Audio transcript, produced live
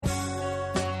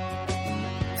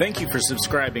Thank you for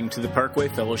subscribing to the Parkway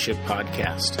Fellowship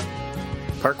podcast.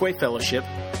 Parkway Fellowship,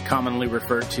 commonly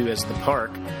referred to as The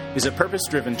Park, is a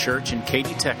purpose-driven church in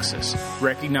Katy, Texas,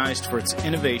 recognized for its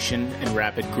innovation and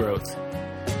rapid growth.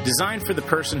 Designed for the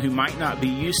person who might not be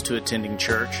used to attending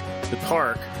church, The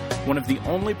Park, one of the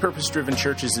only purpose-driven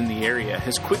churches in the area,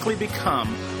 has quickly become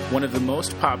one of the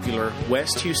most popular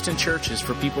West Houston churches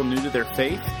for people new to their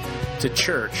faith, to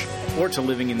church, or to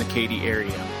living in the Katy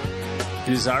area.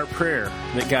 It is our prayer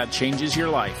that God changes your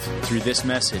life through this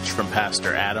message from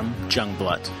Pastor Adam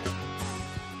Jungblut.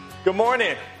 Good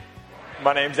morning.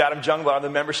 My name's Adam Jungblut. I'm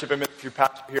the membership and ministry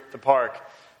pastor here at the Park.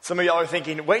 Some of y'all are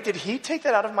thinking, wait, did he take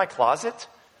that out of my closet?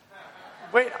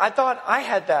 Wait, I thought I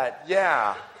had that.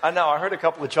 Yeah, I know. I heard a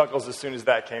couple of chuckles as soon as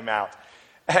that came out.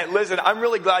 And listen, I'm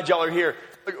really glad y'all are here.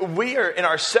 We are in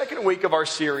our second week of our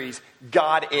series,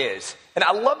 God Is. And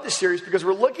I love this series because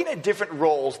we're looking at different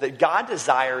roles that God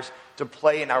desires to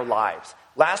play in our lives.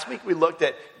 Last week we looked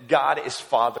at God is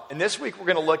Father. And this week we're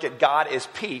going to look at God is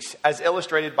Peace, as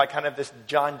illustrated by kind of this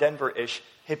John Denver-ish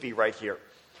hippie right here.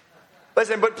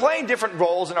 Listen, but playing different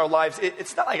roles in our lives,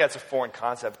 it's not like that's a foreign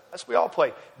concept. We all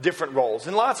play different roles.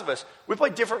 And lots of us, we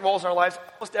play different roles in our lives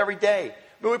almost every day.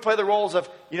 I mean, we play the roles of,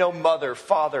 mother,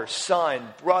 father, son,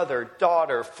 brother,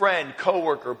 daughter, friend,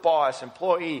 coworker, boss,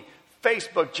 employee,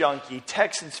 Facebook junkie,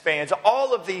 Texans fans,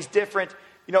 all of these different,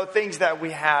 things that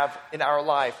we have in our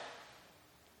life.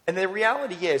 And the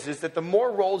reality is that the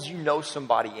more roles you know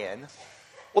somebody in,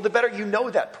 well, the better you know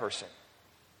that person.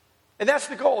 And that's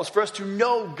the goal, is for us to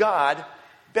know God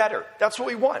better. That's what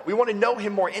we want. We want to know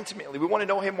Him more intimately. We want to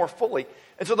know Him more fully.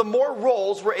 And so the more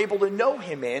roles we're able to know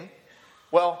Him in,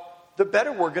 well, the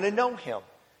better we're going to know Him.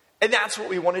 And that's what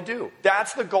we want to do.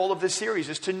 That's the goal of this series,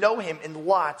 is to know Him in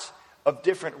lots of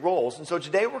different roles. And so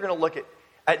today we're going to look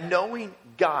at knowing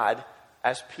God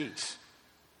as peace.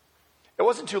 It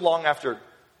wasn't too long after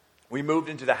we moved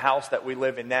into the house that we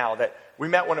live in now that we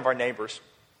met one of our neighbors,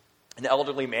 an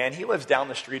elderly man. He lives down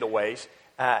the street a ways.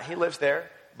 He lives there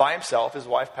by himself. His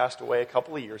wife passed away a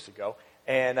couple of years ago.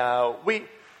 And we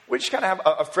just kind of have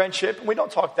a friendship. And we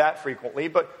don't talk that frequently,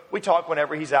 but we talk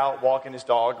whenever he's out walking his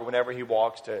dog or whenever he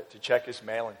walks to check his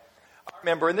mail. And I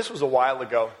remember, and this was a while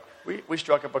ago, we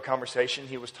struck up a conversation.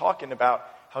 He was talking about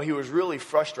how he was really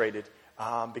frustrated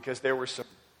because there were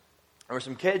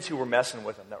some kids who were messing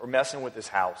with him, that were messing with his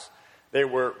house. They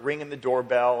were ringing the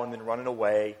doorbell and then running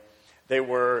away. They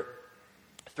were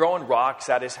throwing rocks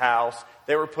at his house.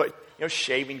 They were putting,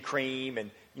 shaving cream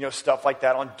and, stuff like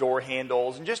that on door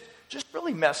handles and just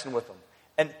really messing with him.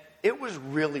 And it was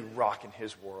really rocking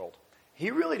his world. He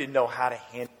really didn't know how to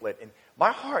handle it. And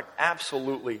my heart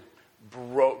absolutely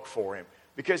broke for him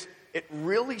because it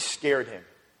really scared him.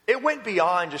 It went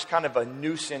beyond just kind of a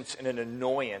nuisance and an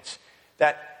annoyance,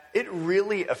 that it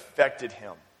really affected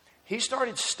him. He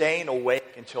started staying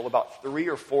awake until about 3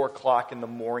 or 4 o'clock in the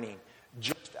morning,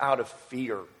 just out of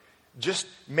fear. Just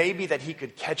maybe that he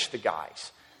could catch the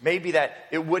guys. Maybe that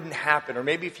it wouldn't happen. Or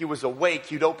maybe if he was awake,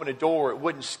 he'd open a door, it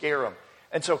wouldn't scare him.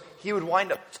 And so he would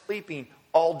wind up sleeping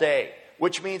all day,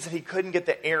 which means that he couldn't get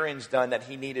the errands done that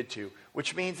he needed to,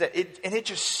 which means that it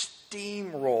just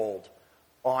steamrolled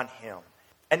on him.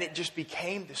 And it just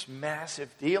became this massive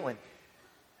deal. And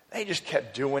they just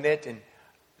kept doing it. And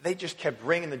they just kept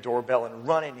ringing the doorbell and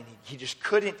running. And he just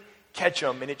couldn't catch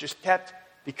them. And it just kept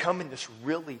becoming this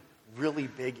really, really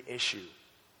big issue.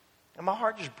 And my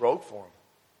heart just broke for him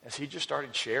as he just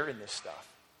started sharing this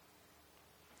stuff.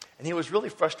 And he was really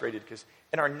frustrated because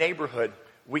in our neighborhood,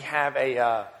 we have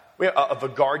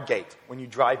a guard gate. When you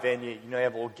drive in, you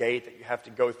have a little gate that you have to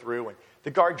go through. And the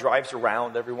guard drives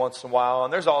around every once in a while.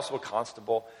 And there's also a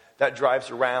constable that drives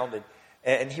around.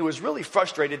 And he was really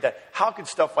frustrated that how could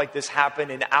stuff like this happen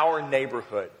in our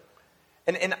neighborhood?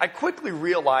 And I quickly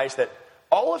realized that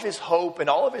all of his hope and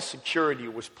all of his security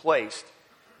was placed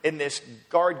in this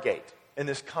guard gate, in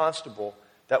this constable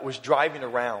that was driving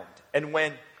around. And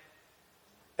when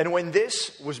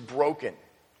this was broken,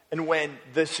 and when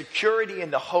the security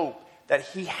and the hope that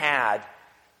he had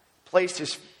placed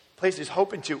his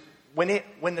hope into,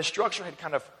 when the structure had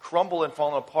kind of crumbled and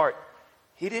fallen apart,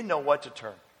 he didn't know what to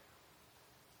turn.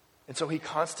 And so he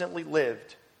constantly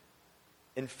lived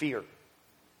in fear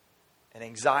and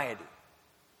anxiety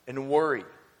and worry.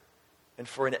 And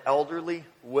for an elderly,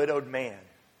 widowed man,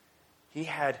 he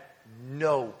had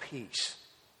no peace.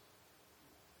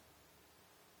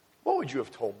 What would you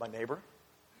have told my neighbor?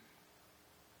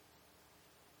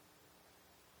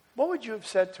 What would you have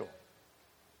said to him?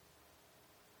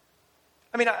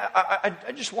 I mean,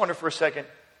 I just wonder for a second,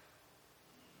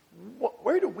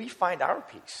 where do we find our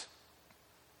peace?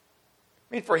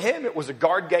 I mean, for him, it was a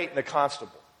guard gate and a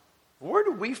constable. Where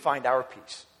do we find our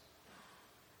peace?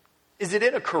 Is it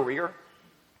in a career?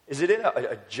 Is it in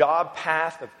a job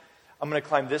path of, I'm going to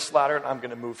climb this ladder and I'm going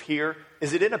to move here?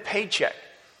 Is it in a paycheck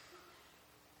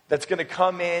that's going to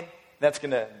come in, that's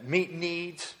going to meet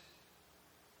needs?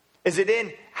 Is it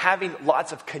in having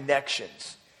lots of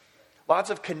connections?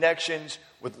 Lots of connections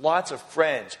with lots of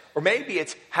friends. Or maybe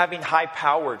it's having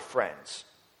high-powered friends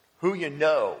who you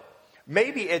know.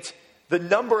 Maybe it's the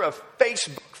number of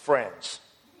Facebook friends.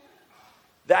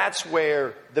 That's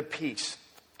where the peace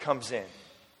comes in.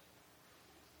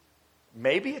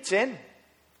 Maybe it's in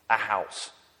a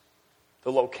house,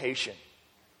 the location.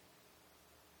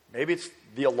 Maybe it's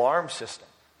the alarm system.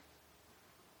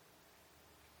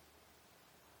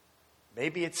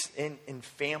 Maybe it's in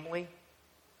family.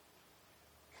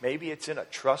 Maybe it's in a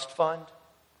trust fund.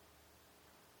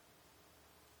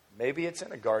 Maybe it's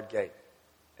in a guard gate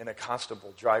and a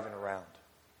constable driving around.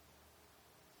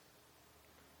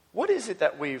 What is it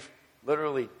that we've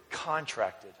literally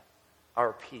contracted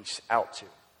our peace out to?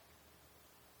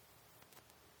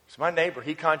 So my neighbor,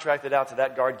 he contracted out to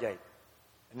that guard gate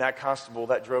and that constable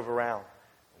that drove around.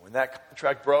 When that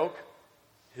contract broke,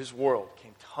 his world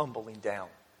came tumbling down.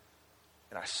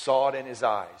 And I saw it in his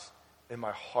eyes, and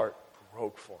my heart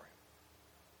broke for him.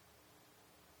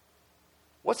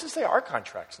 What's to say our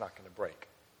contract's not going to break?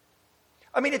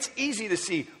 I mean, it's easy to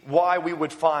see why we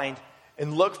would find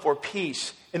and look for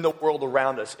peace in the world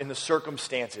around us, in the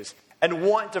circumstances, and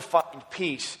want to find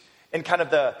peace in kind of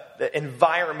the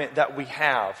environment that we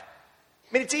have.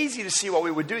 I mean, it's easy to see why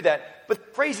we would do that, but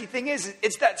the crazy thing is,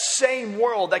 it's that same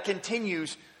world that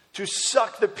continues to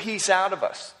suck the peace out of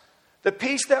us. The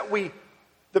peace that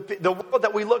the world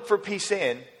that we look for peace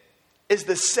in is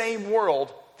the same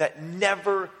world that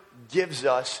never gives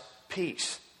us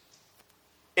peace.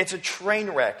 It's a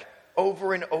train wreck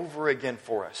over and over again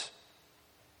for us.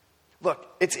 Look,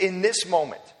 it's in this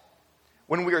moment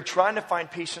when we are trying to find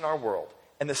peace in our world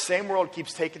and the same world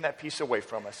keeps taking that peace away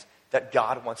from us that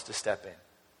God wants to step in.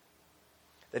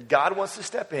 That God wants to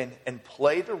step in and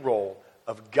play the role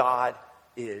of God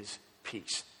is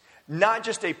peace. Not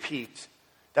just a peace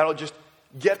that'll just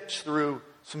get us through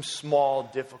some small,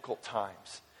 difficult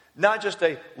times. Not just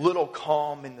a little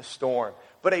calm in the storm,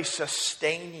 but a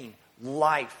sustaining,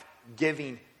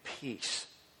 life-giving peace.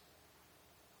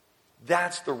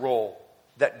 That's the role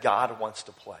that God wants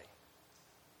to play.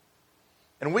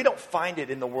 And we don't find it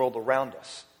in the world around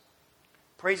us.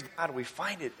 Praise God, we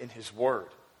find it in His Word.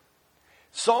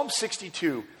 Psalm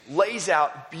 62 lays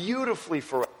out beautifully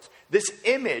for us this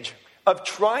image of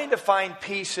trying to find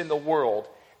peace in the world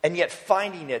and yet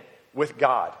finding it with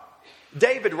God.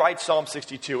 David writes Psalm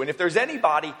 62, and if there's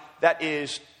anybody that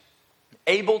is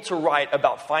able to write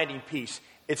about finding peace,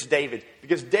 it's David.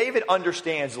 Because David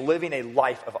understands living a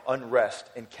life of unrest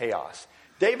and chaos.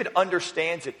 David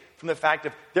understands it from the fact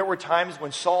that there were times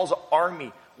when Saul's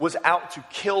army was out to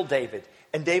kill David,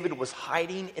 and David was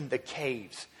hiding in the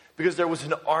caves because there was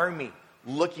an army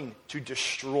looking to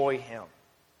destroy him.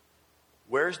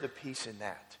 Where's the peace in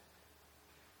that?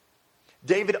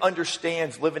 David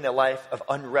understands living a life of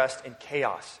unrest and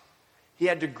chaos. He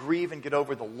had to grieve and get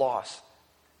over the loss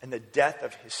and the death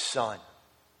of his son.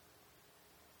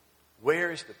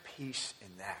 Where is the peace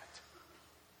in that?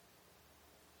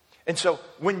 And so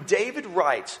when David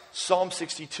writes Psalm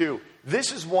 62,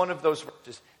 this is one of those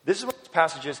verses, this is one of those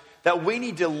passages that we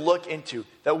need to look into,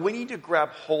 that we need to grab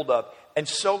hold of and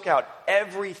soak out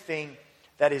everything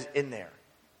that is in there.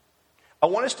 I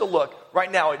want us to look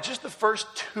right now at just the first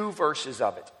two verses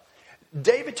of it.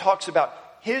 David talks about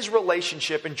his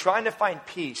relationship and trying to find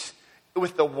peace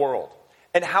with the world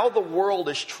and how the world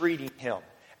is treating him.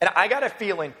 And I got a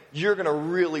feeling you're going to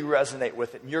really resonate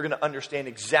with it and you're going to understand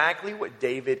exactly what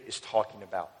David is talking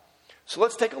about. So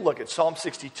let's take a look at Psalm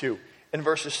 62 in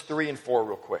verses 3 and 4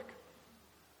 real quick.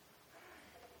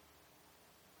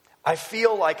 I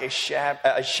feel like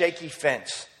a shaky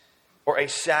fence or a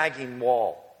sagging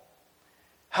wall.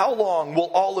 How long will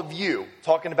all of you,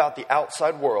 talking about the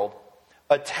outside world,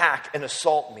 attack and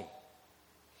assault me?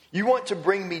 You want to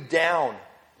bring me down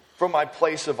from my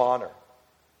place of honor.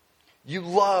 You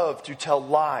love to tell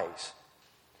lies.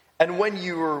 And when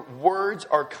your words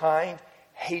are kind,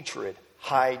 hatred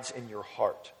hides in your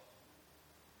heart.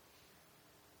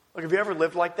 Look, have you ever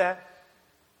lived like that?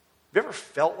 Have you ever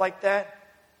felt like that?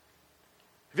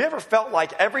 Have you ever felt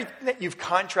like everything that you've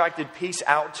contracted peace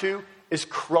out to is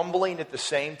crumbling at the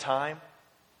same time?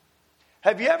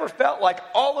 Have you ever felt like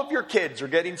all of your kids are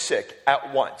getting sick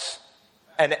at once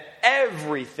and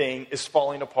everything is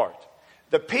falling apart?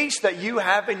 The peace that you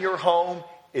have in your home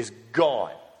is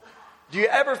gone. Do you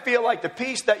ever feel like the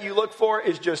peace that you look for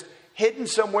is just hidden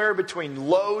somewhere between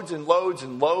loads and loads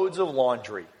and loads of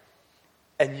laundry?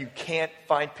 and you can't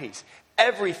find peace.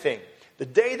 Everything. The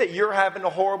day that you're having a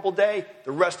horrible day,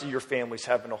 the rest of your family's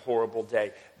having a horrible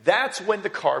day. That's when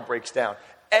the car breaks down.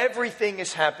 Everything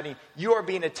is happening. You are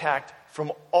being attacked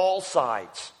from all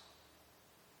sides.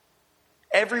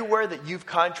 Everywhere that you've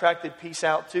contracted peace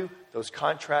out to, those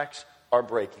contracts are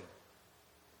breaking.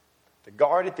 The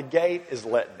guard at the gate is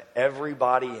letting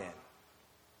everybody in.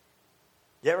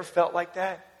 You ever felt like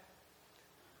that?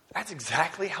 That's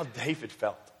exactly how David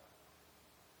felt.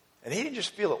 And he didn't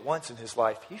just feel it once in his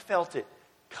life. He felt it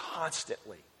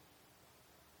constantly.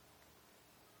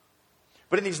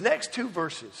 But in these next 2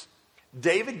 verses,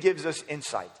 David gives us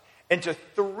insight into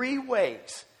 3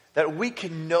 ways that we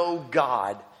can know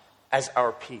God as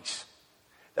our peace.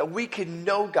 That we can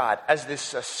know God as this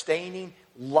sustaining,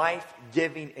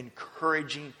 life-giving,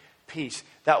 encouraging peace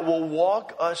that will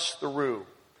walk us through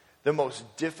the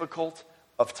most difficult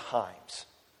of times.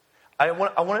 I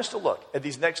want us to look at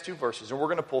these next 2 verses, and we're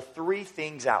going to pull 3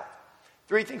 things out.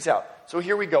 3 things out. So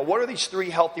here we go. What are these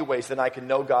 3 healthy ways that I can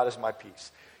know God as my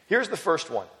peace? Here's the first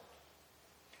one.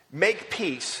 Make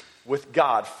peace with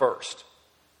God first.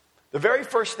 The very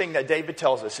first thing that David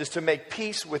tells us is to make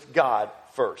peace with God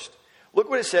first. Look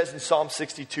what it says in Psalm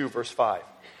 62, verse 5.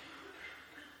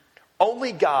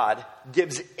 Only God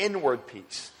gives inward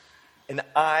peace, and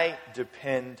I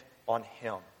depend on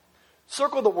Him.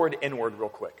 Circle the word inward real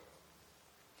quick.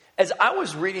 As I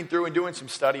was reading through and doing some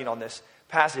studying on this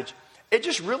passage, it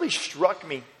just really struck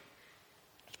me,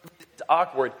 it's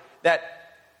awkward, that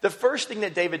the first thing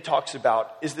that David talks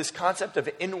about is this concept of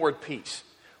inward peace.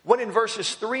 When in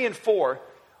verses 3 and 4,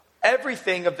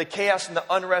 everything of the chaos and the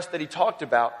unrest that he talked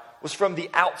about was from the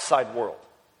outside world.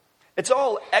 It's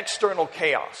all external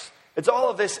chaos. It's all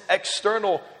of this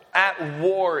external at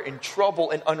war and trouble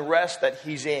and unrest that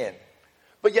he's in.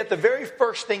 But yet the very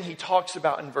first thing he talks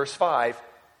about in verse 5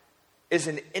 is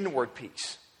an inward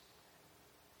peace.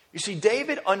 You see,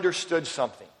 David understood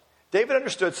something. David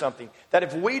understood something that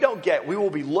if we don't get, we will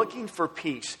be looking for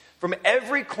peace from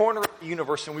every corner of the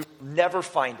universe and we will never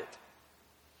find it.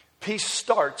 Peace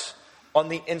starts on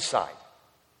the inside.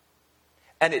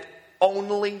 And it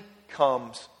only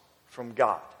comes from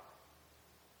God.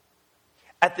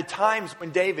 At the times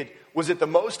when David was at the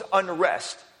most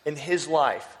unrest in his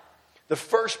life, the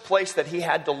first place that he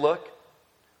had to look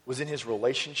was in his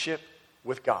relationship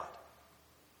with God.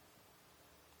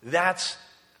 That's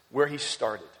where he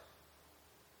started.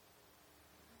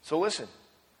 So listen,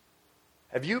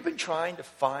 have you been trying to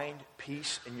find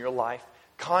peace in your life,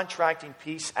 contracting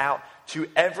peace out to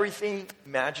everything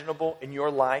imaginable in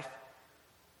your life,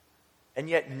 and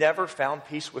yet never found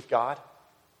peace with God?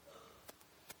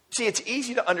 See, it's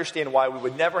easy to understand why we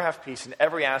would never have peace in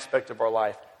every aspect of our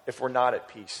life if we're not at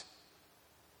peace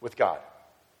with God.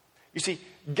 You see,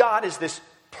 God is this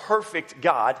perfect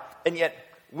God, and yet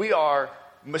we are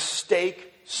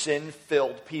mistake,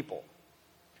 sin-filled people.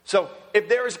 So if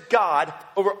there is God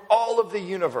over all of the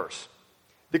universe,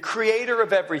 the creator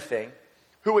of everything,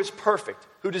 who is perfect,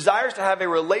 who desires to have a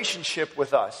relationship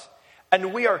with us,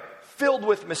 and we are filled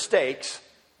with mistakes,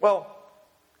 well,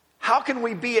 how can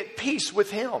we be at peace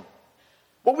with Him?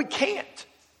 Well, we can't.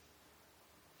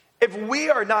 If we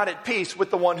are not at peace with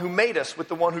the one who made us, with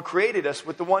the one who created us,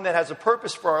 with the one that has a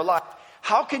purpose for our life,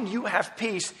 how can you have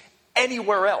peace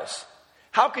anywhere else?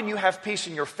 How can you have peace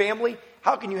in your family?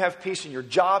 How can you have peace in your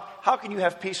job? How can you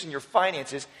have peace in your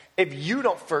finances if you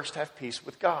don't first have peace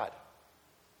with God?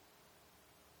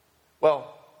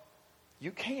 Well,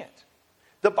 you can't.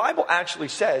 The Bible actually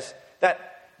says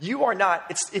that you are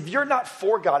not, if you're not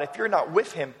for God, if you're not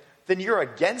with Him, then you're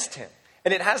against Him.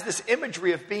 And it has this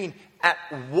imagery of being at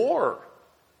war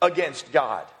against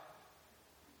God.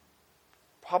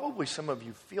 Probably some of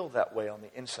you feel that way on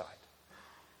the inside.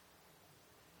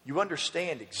 You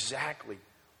understand exactly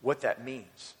what that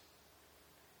means.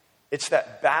 It's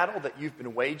that battle that you've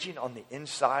been waging on the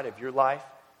inside of your life,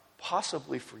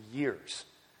 possibly for years.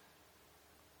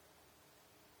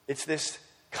 It's this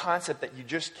concept that you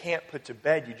just can't put to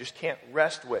bed, you just can't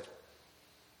rest with.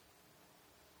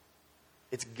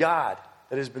 It's God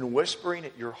that has been whispering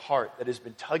at your heart, that has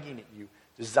been tugging at you,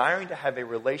 desiring to have a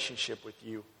relationship with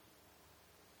you.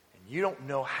 And you don't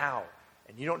know how,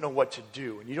 and you don't know what to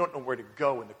do, and you don't know where to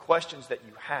go, and the questions that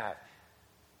you have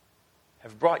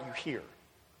brought you here.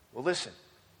 Well, listen,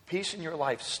 peace in your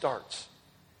life starts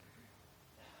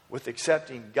with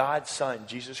accepting God's Son,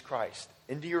 Jesus Christ,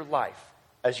 into your life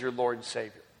as your Lord and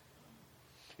Savior.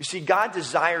 You see, God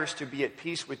desires to be at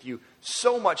peace with you,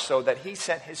 so much so that He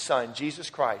sent His Son, Jesus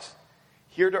Christ,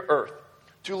 here to earth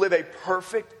to live a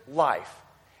perfect life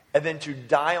and then to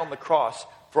die on the cross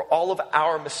for all of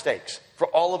our mistakes, for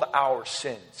all of our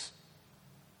sins.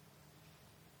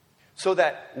 so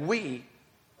that we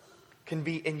can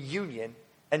be in union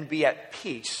and be at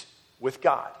peace with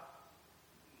God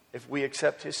if we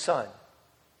accept his Son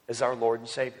as our Lord and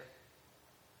Savior.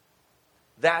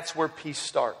 That's where peace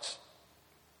starts.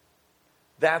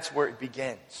 That's where it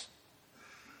begins.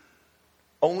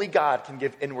 Only God can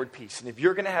give inward peace. And if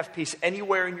you're going to have peace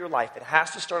anywhere in your life, it has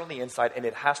to start on the inside, and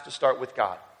it has to start with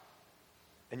God.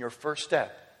 And your first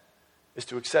step is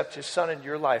to accept his Son into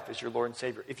your life as your Lord and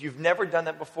Savior. If you've never done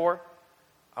that before,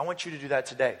 I want you to do that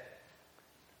today.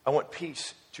 I want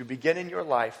peace to begin in your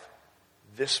life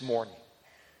this morning.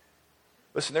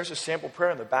 Listen, there's a sample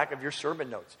prayer in the back of your sermon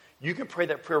notes. You can pray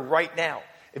that prayer right now.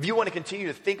 If you want to continue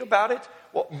to think about it,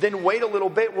 well, then wait a little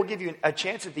bit. We'll give you a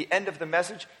chance at the end of the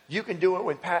message. You can do it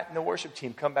when Pat and the worship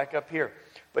team come back up here.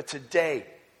 But today,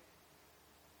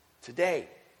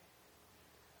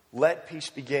 let peace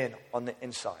begin on the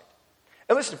inside.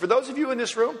 And listen, for those of you in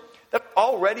this room that are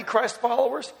already Christ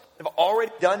followers, have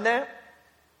already done that,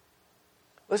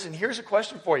 listen, here's a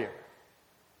question for you.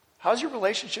 How's your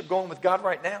relationship going with God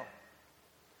right now?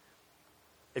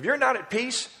 If you're not at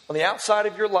peace on the outside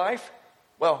of your life,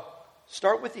 well,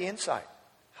 start with the inside.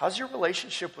 How's your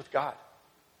relationship with God?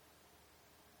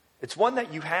 It's one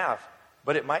that you have,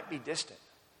 but it might be distant.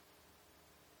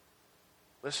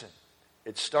 Listen,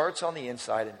 it starts on the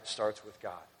inside and it starts with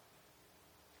God.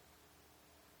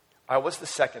 All right, what's the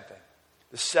second thing?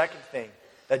 The second thing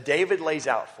that David lays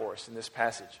out for us in this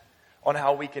passage on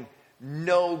how we can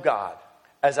know God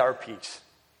as our peace.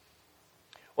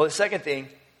 Well, the second thing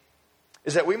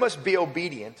is that we must be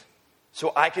obedient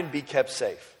so I can be kept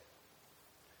safe.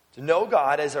 To know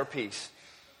God as our peace,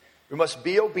 we must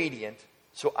be obedient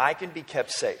so I can be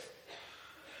kept safe.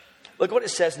 Look what it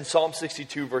says in Psalm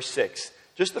 62, verse 6.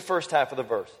 Just the first half of the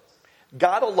verse.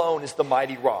 God alone is the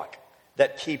mighty rock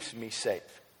that keeps me safe.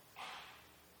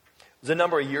 It was a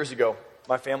number of years ago,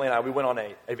 my family and I, we went on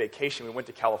a vacation. We went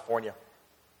to California.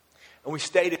 And we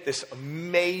stayed at this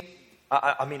amazing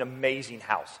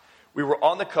house. We were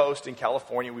on the coast in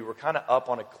California. We were kind of up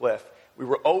on a cliff. We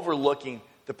were overlooking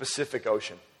the Pacific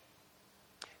Ocean.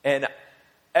 And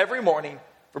every morning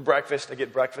for breakfast, I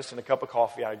get breakfast and a cup of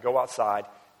coffee. I'd go outside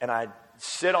and I'd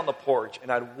sit on the porch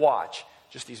and I'd watch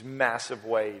just these massive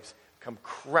waves come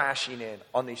crashing in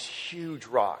on these huge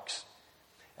rocks.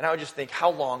 And I would just think,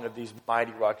 how long have these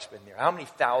mighty rocks been there? How many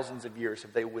thousands of years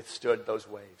have they withstood those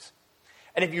waves?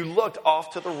 And if you looked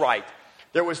off to the right,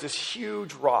 there was this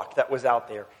huge rock that was out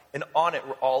there. And on it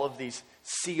were all of these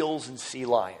seals and sea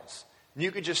lions. And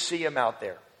you could just see them out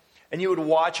there. And you would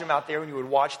watch them out there and you would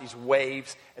watch these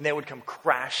waves. And they would come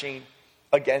crashing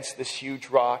against this huge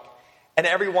rock. And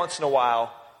every once in a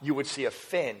while, you would see a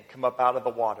fin come up out of the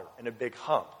water and a big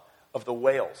hump of the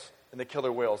whales and the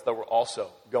killer whales that were also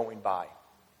going by.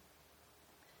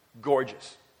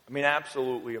 Gorgeous. I mean,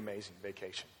 absolutely amazing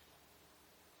vacation.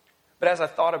 But as I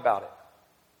thought about it,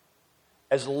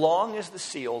 as long as the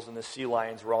seals and the sea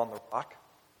lions were on the rock,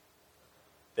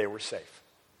 they were safe.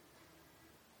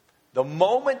 The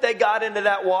moment they got into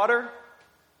that water,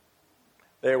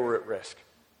 they were at risk.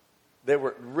 They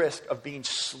were at risk of being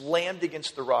slammed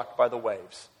against the rock by the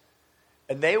waves.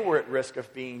 And they were at risk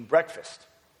of being breakfast,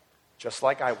 just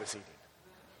like I was eating.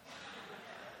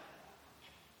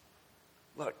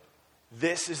 Look,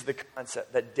 this is the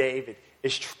concept that David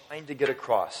is trying to get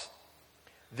across.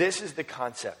 This is the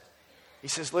concept. He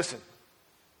says, listen,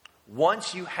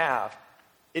 once you have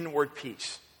inward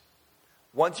peace,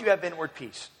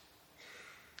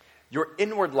 your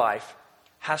inward life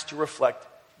has to reflect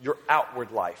your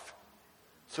outward life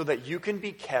so that you can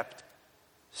be kept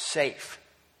safe.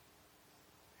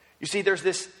 You see, there's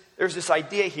this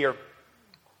idea here,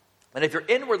 and if your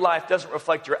inward life doesn't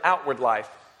reflect your outward life,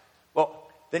 well,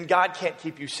 then God can't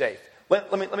keep you safe.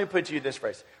 Let me put it to you this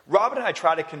phrase. Robin and I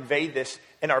try to convey this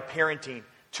in our parenting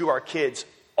to our kids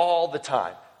all the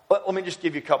time. Let me just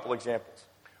give you a couple examples.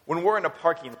 When we're in a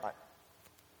parking lot,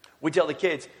 we tell the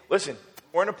kids, listen,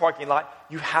 we're in a parking lot,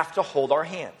 you have to hold our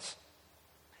hands.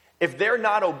 If they're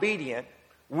not obedient,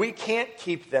 we can't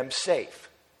keep them safe.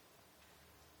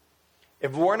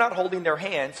 If we're not holding their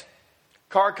hands,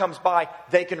 car comes by,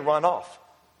 they can run off.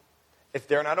 If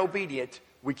they're not obedient,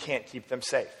 we can't keep them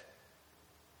safe.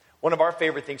 One of our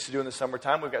favorite things to do in the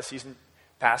summertime, we've got season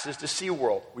passes to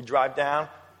SeaWorld. We drive down,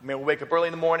 we wake up early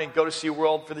in the morning, go to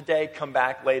SeaWorld for the day, come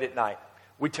back late at night.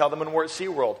 We tell them when we're at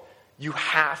SeaWorld, you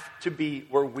have to be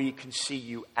where we can see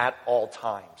you at all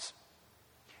times.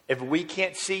 If we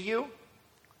can't see you,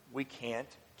 we can't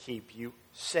keep you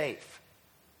safe.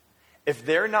 If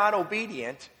they're not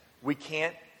obedient, we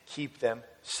can't keep them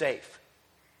safe.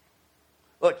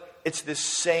 Look, it's the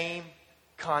same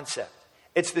concept.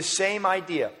 It's the same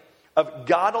idea. of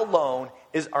God alone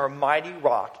is our mighty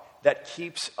rock that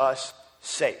keeps us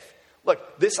safe.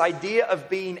 Look, this idea of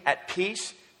being at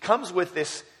peace comes with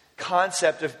this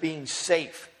concept of being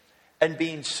safe and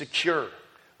being secure.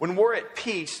 When we're at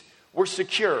peace, we're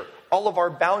secure. All of our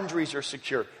boundaries are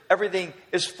secure. Everything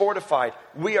is fortified.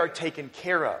 We are taken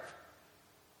care of.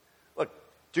 Look,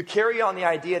 to carry on the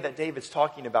idea that David's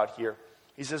talking about here,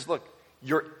 he says, look,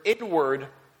 your inward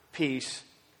peace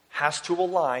has to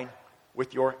align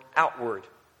with your outward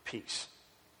peace.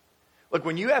 Look,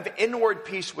 when you have inward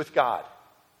peace with God,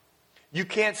 you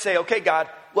can't say, okay, God,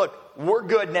 look, we're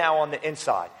good now on the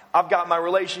inside. I've got my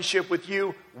relationship with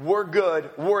you. We're good.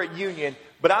 We're at union.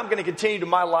 But I'm going to continue to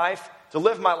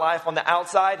live my life on the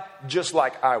outside just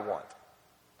like I want.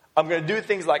 I'm going to do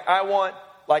things like I want,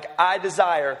 like I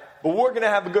desire, but we're going to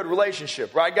have a good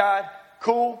relationship. Right, God?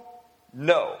 Cool?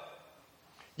 No.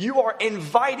 You are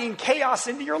inviting chaos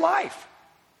into your life.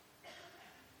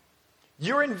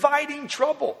 You're inviting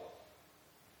trouble.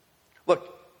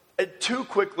 Look, 2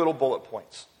 quick little bullet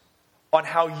points on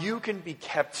how you can be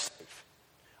kept safe.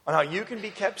 On how you can be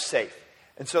kept safe.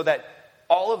 And so that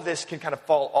all of this can kind of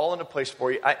fall all into place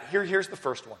for you. Here's the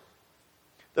first one.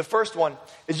 The first one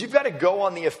is you've got to go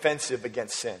on the offensive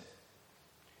against sin.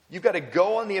 You've got to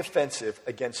go on the offensive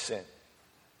against sin.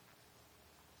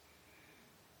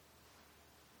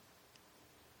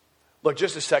 Look,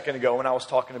 just a second ago when I was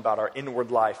talking about our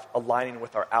inward life aligning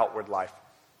with our outward life,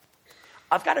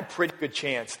 I've got a pretty good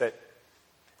chance that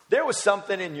there was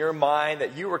something in your mind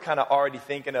that you were kind of already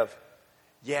thinking of,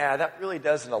 yeah, that really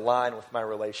doesn't align with my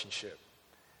relationship.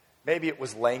 Maybe it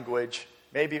was language.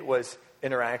 Maybe it was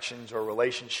interactions or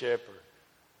relationship or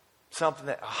something,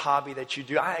 a hobby that you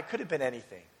do. It could have been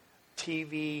anything.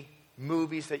 TV,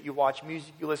 movies that you watch,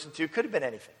 music you listen to. It could have been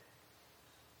anything.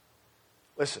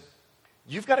 Listen,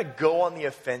 you've got to go on the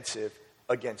offensive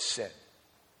against sin.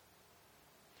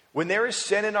 When there is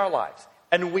sin in our lives,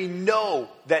 and we know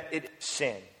that it is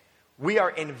sin, we are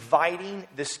inviting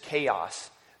this chaos,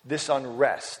 this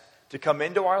unrest, to come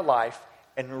into our life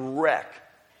and wreck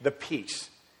the peace,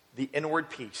 the inward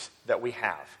peace that we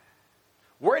have.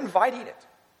 We're inviting it.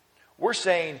 We're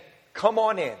saying, come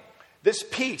on in. This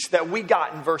peace that we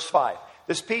got in verse 5,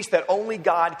 this peace that only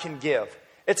God can give.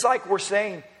 It's like we're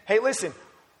saying, hey, listen,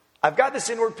 I've got this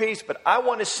inward peace, but I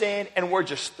want to sin, and we're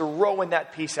just throwing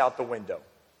that peace out the window.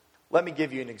 Let me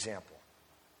give you an example.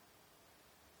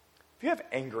 If you have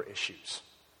anger issues,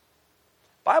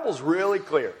 the Bible's really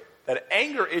clear that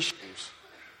anger issues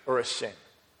are a sin.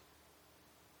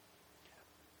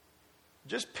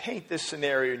 Just paint this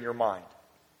scenario in your mind.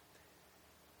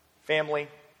 Family,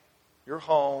 you're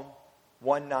home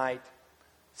one night,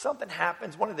 something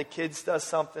happens, one of the kids does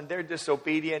something, they're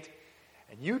disobedient,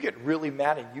 and you get really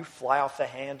mad and you fly off the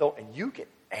handle and you get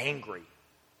angry.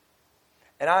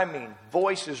 And I mean,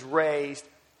 voice is raised,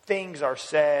 things are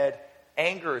said,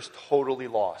 anger is totally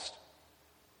lost.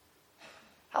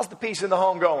 How's the peace in the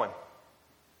home going?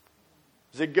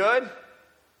 Is it good?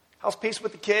 How's peace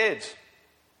with the kids?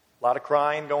 A lot of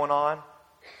crying going on.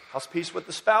 How's peace with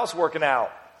the spouse working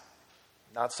out?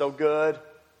 Not so good.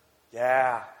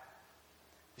 Yeah.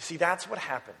 You see, that's what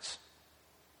happens.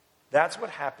 That's what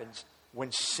happens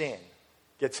when sin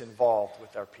gets involved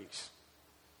with our peace.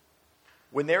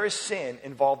 When there is sin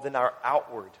involved in our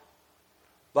outward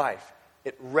life,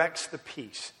 it wrecks the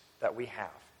peace that we have.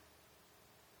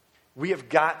 We have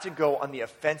got to go on the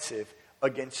offensive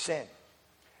against sin.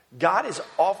 God has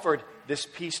offered this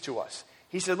peace to us.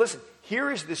 He said, listen,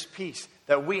 here is this peace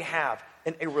that we have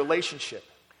in a relationship.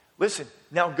 Listen,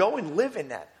 now go and live in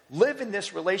that. Live in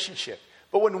this relationship.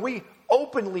 But when we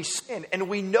openly sin and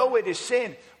we know it is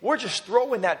sin, we're just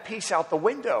throwing that peace out the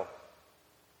window.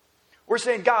 We're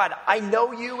saying, God, I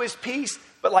know you as peace,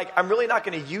 but I'm really not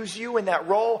going to use you in that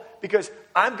role because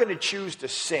I'm going to choose to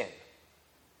sin.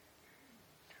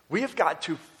 We have got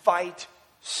to fight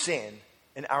sin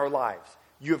in our lives.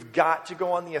 You have got to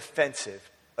go on the offensive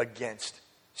against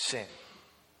sin.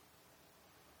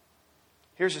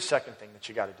 Here's the second thing that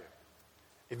you got to do.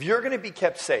 If you're going to be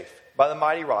kept safe by the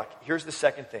mighty rock, here's the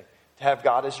second thing, to have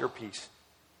God as your peace.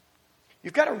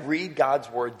 You've got to read God's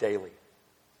word daily.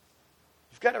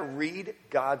 You've got to read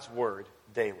God's word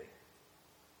daily.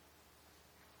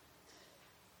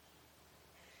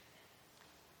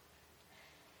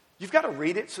 You've got to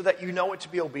read it so that you know what to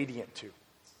be obedient to.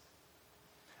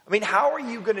 I mean, how are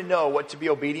you going to know what to be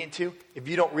obedient to if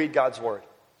you don't read God's word?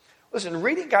 Listen,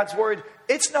 reading God's word,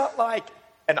 it's not like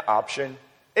an option.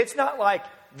 It's not like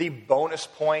the bonus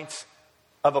points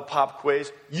of a pop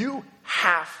quiz. You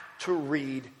have to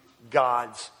read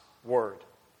God's word.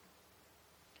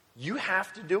 You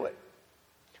have to do it.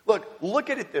 Look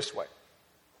at it this way.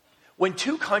 When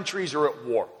two countries are at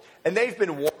war, and they've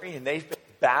been warring and they've been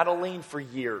battling for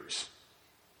years,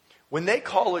 when they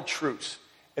call a truce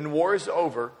and war is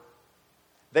over,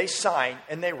 they sign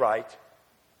and they write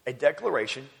a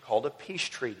declaration called a peace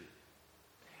treaty.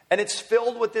 And it's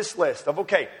filled with this list of,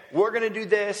 okay, we're going to do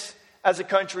this as a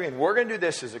country and we're going to do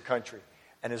this as a country.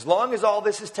 And as long as all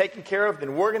this is taken care of,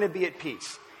 then we're going to be at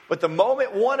peace. But the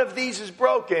moment one of these is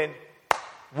broken,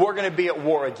 we're going to be at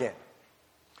war again.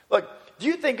 Look, do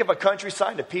you think if a country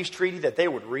signed a peace treaty that they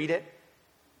would read it?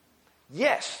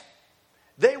 Yes,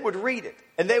 they would read it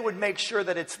and they would make sure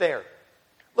that it's there.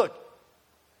 Look,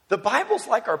 the Bible's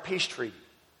like our peace treaty.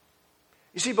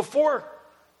 You see, before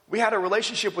we had a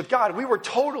relationship with God, we were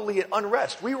totally at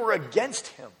unrest. We were against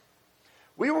Him.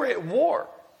 We were at war.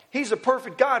 He's a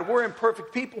perfect God. We're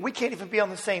imperfect people. We can't even be on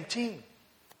the same team.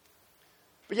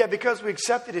 But yeah, because we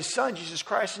accepted His Son, Jesus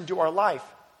Christ, into our life,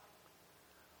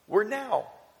 we're now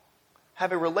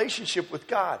have a relationship with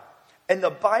God. And the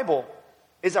Bible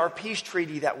is our peace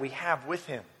treaty that we have with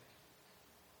Him.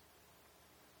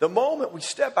 The moment we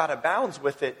step out of bounds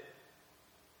with it,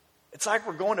 it's like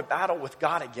we're going to battle with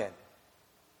God again.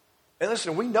 And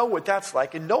listen, we know what that's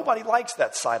like, and nobody likes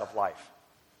that side of life.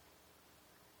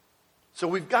 So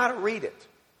we've got to read it.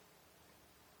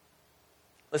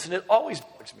 Listen, it always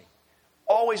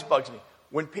bugs me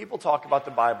when people talk about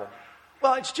the Bible.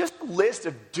 Well, it's just a list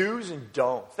of do's and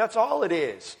don'ts. That's all it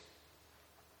is.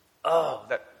 Oh,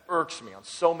 that irks me on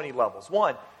so many levels.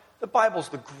 One, the Bible's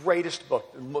the greatest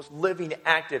book, the most living,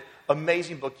 active,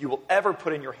 amazing book you will ever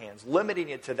put in your hands. Limiting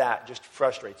it to that just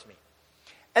frustrates me.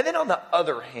 And then on the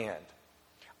other hand,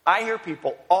 I hear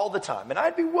people all the time, and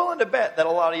I'd be willing to bet that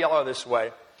a lot of y'all are this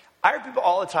way. I hear people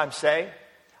all the time say,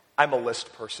 I'm a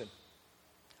list person.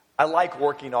 I like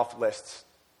working off lists.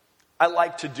 I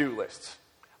like to-do lists.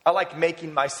 I like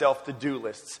making myself to-do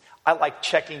lists. I like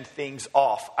checking things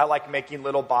off. I like making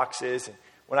little boxes, and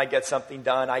when I get something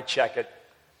done, I check it.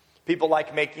 People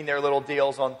like making their little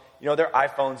deals on, their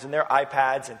iPhones and their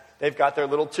iPads, and they've got their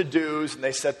little to-dos, and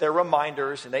they set their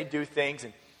reminders, and they do things,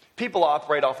 and people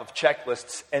operate off of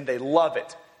checklists, and they love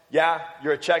it. Yeah,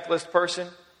 you're a checklist person?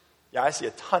 Yeah, I see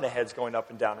a ton of heads going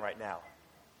up and down right now.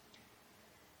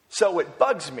 So it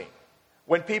bugs me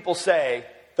when people say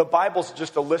the Bible's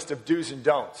just a list of do's and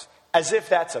don'ts, as if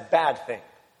that's a bad thing.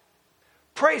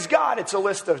 Praise God, it's a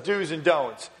list of do's and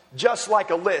don'ts, just like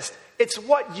a list. It's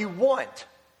what you want.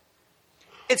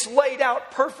 It's laid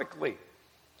out perfectly.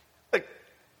 Like,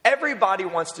 everybody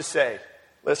wants to say,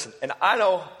 listen, and I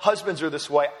know husbands are this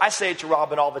way. I say it to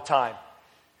Robin all the time.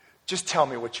 Just tell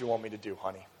me what you want me to do,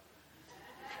 honey.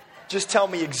 Just tell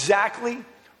me exactly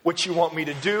what you want me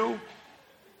to do,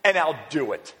 and I'll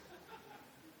do it.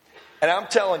 And I'm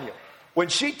telling you, when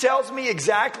she tells me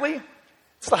exactly,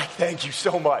 it's like, thank you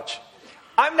so much.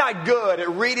 I'm not good at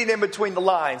reading in between the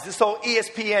lines. This whole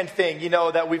ESPN thing,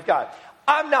 that we've got.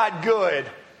 I'm not good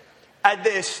at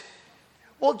this.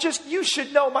 Well, you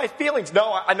should know my feelings.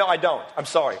 No, I don't. I'm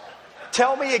sorry.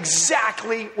 Tell me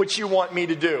exactly what you want me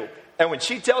to do. And when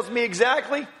she tells me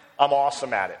exactly, I'm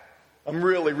awesome at it. I'm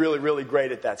really, really, really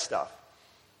great at that stuff.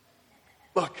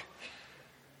 Look,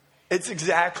 it's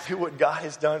exactly what God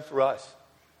has done for us.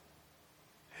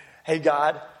 Hey,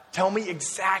 God, tell me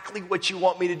exactly what you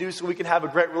want me to do so we can have a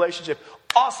great relationship.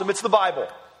 Awesome, it's the Bible.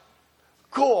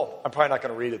 Cool. I'm probably not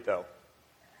going to read it, though.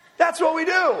 That's what we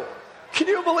do. Can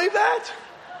you believe that?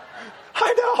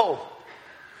 I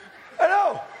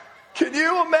know. Can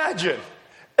you imagine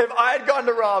if I had gone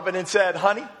to Robin and said,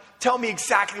 honey, tell me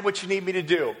exactly what you need me to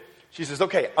do. She says,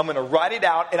 okay, I'm going to write it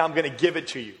out and I'm going to give it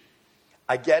to you.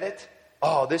 I get it.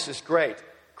 Oh, this is great.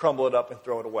 Crumble it up and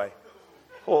throw it away.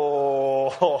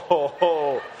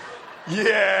 Oh,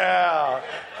 yeah,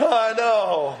 I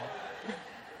know.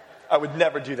 I would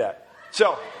never do that.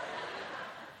 So,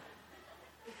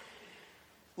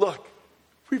 look,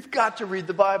 we've got to read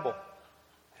the Bible.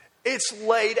 It's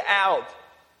laid out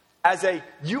as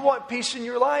you want peace in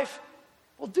your life?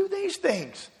 Well, do these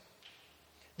things.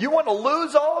 You want to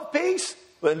lose all of peace?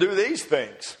 Then do these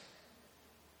things.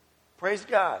 Praise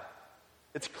God.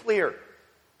 It's clear.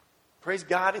 Praise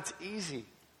God, it's easy.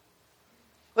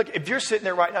 Look, if you're sitting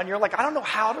there right now and you're like, I don't know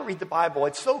how to read the Bible.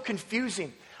 It's so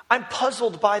confusing. I'm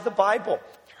puzzled by the Bible.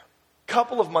 A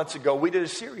couple of months ago, we did a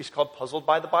series called Puzzled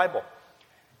by the Bible.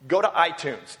 Go to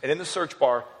iTunes and in the search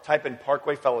bar, type in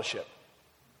Parkway Fellowship.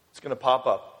 It's going to pop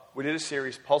up. We did a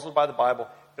series, Puzzled by the Bible.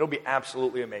 It'll be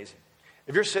absolutely amazing.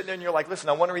 If you're sitting there and you're like, listen,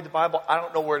 I want to read the Bible. I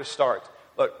don't know where to start.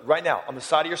 Look, right now, on the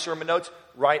side of your sermon notes,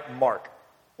 write Mark.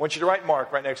 I want you to write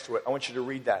Mark right next to it. I want you to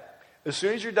read that. As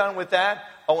soon as you're done with that,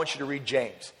 I want you to read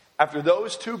James. After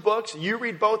those two books, you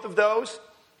read both of those,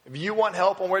 If you want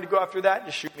help on where to go after that,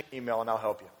 just shoot me an email and I'll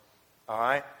help you. All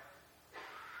right?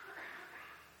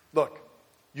 Look,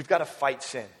 you've got to fight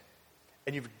sin.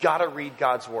 And you've got to read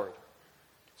God's word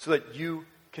so that you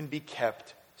can be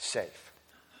kept safe.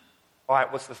 All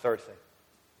right, what's the third thing?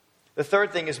 The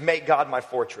third thing is make God my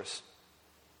fortress.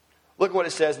 Look what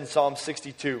it says in Psalm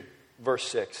 62, verse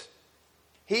 6.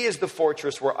 He is the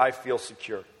fortress where I feel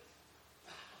secure.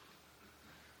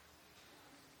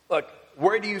 Look,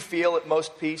 where do you feel at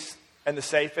most peace and the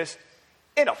safest?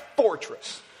 In a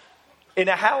fortress. In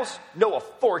a house? No, a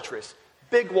fortress.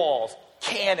 Big walls,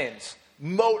 cannons,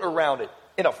 moat around it.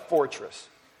 In a fortress.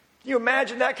 Can you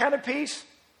imagine that kind of peace?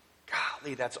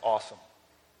 Golly, that's awesome.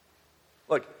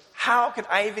 Look, how can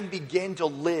I even begin to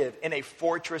live in a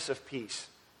fortress of peace?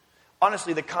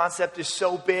 Honestly, the concept is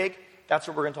so big, that's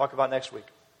what we're going to talk about next week.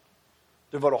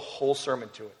 Devote a whole sermon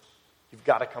to it. You've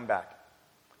got to come back.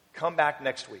 Come back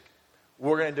next week.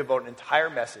 We're going to devote an entire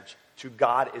message to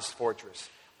God is fortress.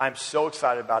 I'm so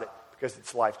excited about it because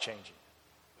it's life-changing.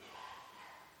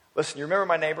 Listen, you remember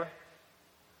my neighbor?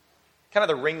 Kind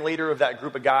of the ringleader of that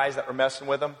group of guys that were messing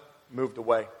with him moved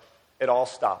away. It all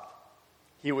stopped.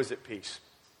 He was at peace.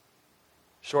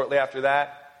 Shortly after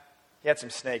that, he had some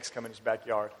snakes come in his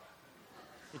backyard.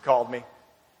 He called me.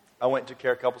 I went and took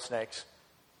care of a couple snakes.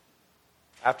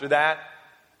 After that,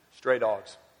 stray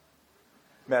dogs.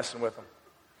 Messing with them.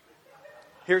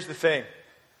 Here's the thing.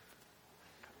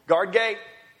 Guard gate,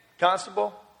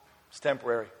 constable, it's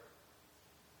temporary.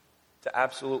 It's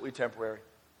absolutely temporary.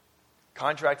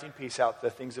 Contracting peace out, the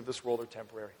things of this world are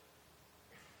temporary.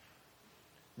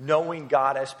 Knowing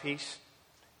God as peace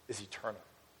is eternal.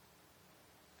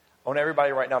 I want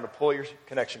everybody right now to pull your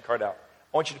connection card out.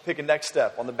 I want you to pick a next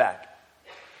step on the back.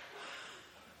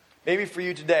 Maybe for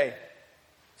you today,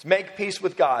 it's make peace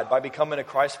with God by becoming a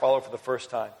Christ follower for the first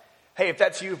time. Hey, if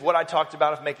that's you, what I talked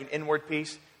about of making inward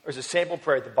peace, there's a sample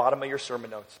prayer at the bottom of your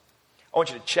sermon notes. I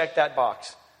want you to check that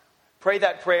box. Pray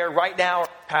that prayer right now.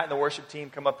 Pat and the worship team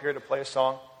come up here to play a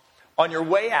song. On your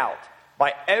way out,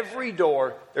 by every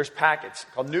door, there's packets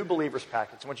called New Believers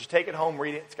packets. I want you to take it home,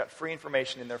 read it. It's got free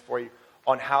information in there for you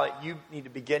on how you need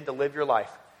to begin to live your life,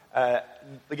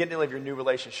 begin to live your new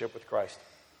relationship with Christ.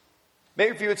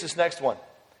 Maybe for you, it's this next one.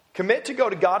 Commit to go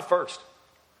to God first.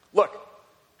 Look,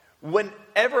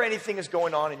 whenever anything is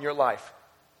going on in your life,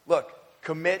 look,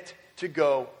 commit to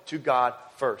go to God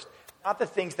first. Not the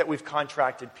things that we've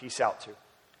contracted peace out to.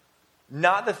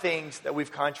 Not the things that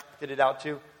we've contracted it out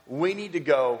to. We need to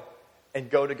go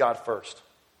to God first.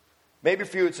 Maybe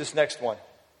for you, it's this next one.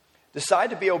 Decide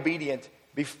to be obedient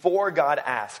before God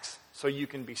asks so you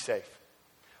can be safe.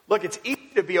 Look, it's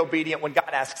easy to be obedient when God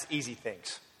asks easy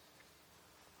things.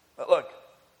 But look,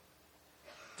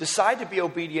 decide to be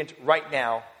obedient right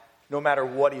now no matter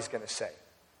what he's going to say.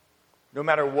 No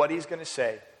matter what he's going to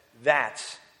say,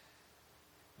 that's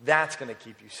going to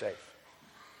keep you safe.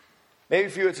 Maybe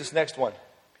for you, it's this next one.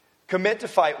 Commit to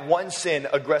fight one sin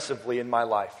aggressively in my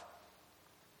life.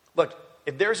 Look,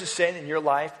 if there's a sin in your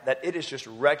life that it is just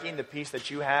wrecking the peace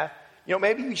that you have,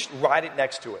 maybe you should write it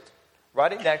next to it.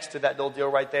 Write it next to that little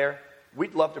deal right there.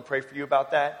 We'd love to pray for you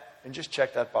about that, and just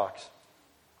check that box.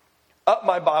 Up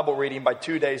my Bible reading by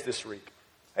 2 days this week.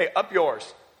 Hey, up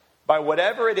yours. By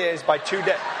whatever it is, by 2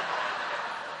 days.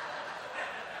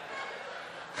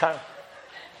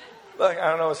 Look, I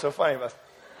don't know what's so funny about it.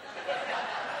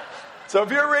 So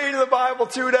if you're reading the Bible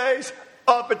 2 days,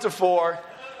 up it to 4.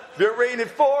 If you're reading it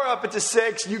 4, up it to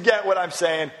 6. You get what I'm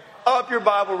saying. Up your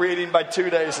Bible reading by 2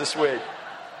 days this week.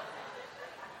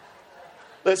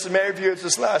 Listen, many of you, it's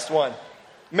this last one.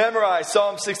 Memorize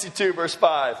Psalm 62, verse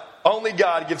 5. Only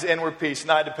God gives inward peace,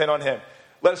 and I depend on him.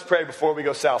 Let us pray before we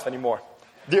go south anymore.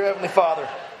 Dear Heavenly Father,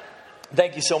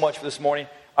 thank you so much for this morning.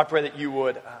 I pray that you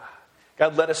would,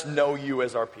 God, let us know you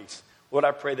as our peace. Lord,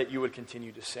 I pray that you would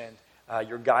continue to send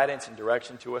your guidance and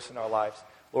direction to us in our lives.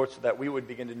 Lord, so that we would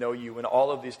begin to know you in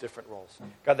all of these different roles.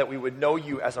 God, that we would know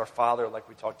you as our Father, like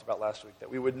we talked about last week. That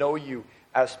we would know you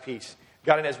as peace.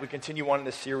 God, and as we continue on in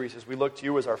this series, as we look to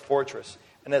you as our fortress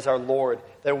and as our Lord,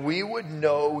 that we would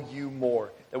know you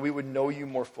more. That we would know you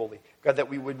more fully. God, that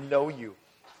we would know you,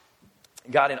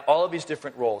 God, in all of these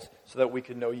different roles, so that we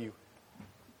could know you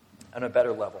on a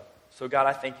better level. So, God,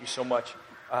 I thank you so much,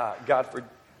 God, for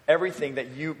everything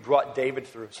that you brought David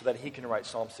through so that he can write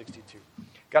Psalm 62.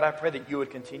 God, I pray that you would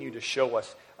continue to show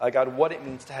us, God, what it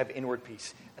means to have inward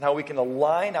peace and how we can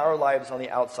align our lives on the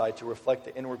outside to reflect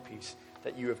the inward peace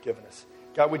that you have given us.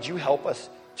 God, would you help us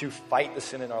to fight the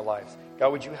sin in our lives?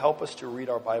 God, would you help us to read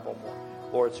our Bible more,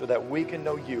 Lord, so that we can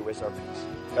know you as our peace?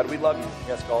 God, we love you.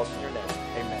 We ask all this in your name.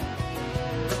 Amen.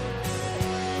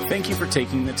 Thank you for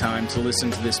taking the time to listen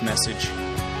to this message.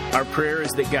 Our prayer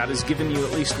is that God has given you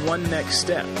at least one next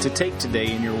step to take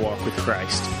today in your walk with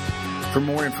Christ. For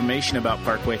more information about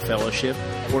Parkway Fellowship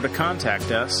or to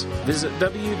contact us, visit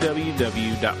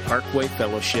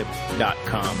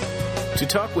www.parkwayfellowship.com. To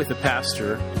talk with a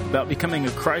pastor about becoming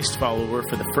a Christ follower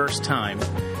for the first time,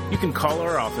 you can call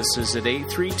our offices at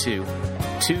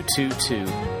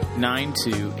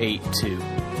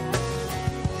 832-222-9282.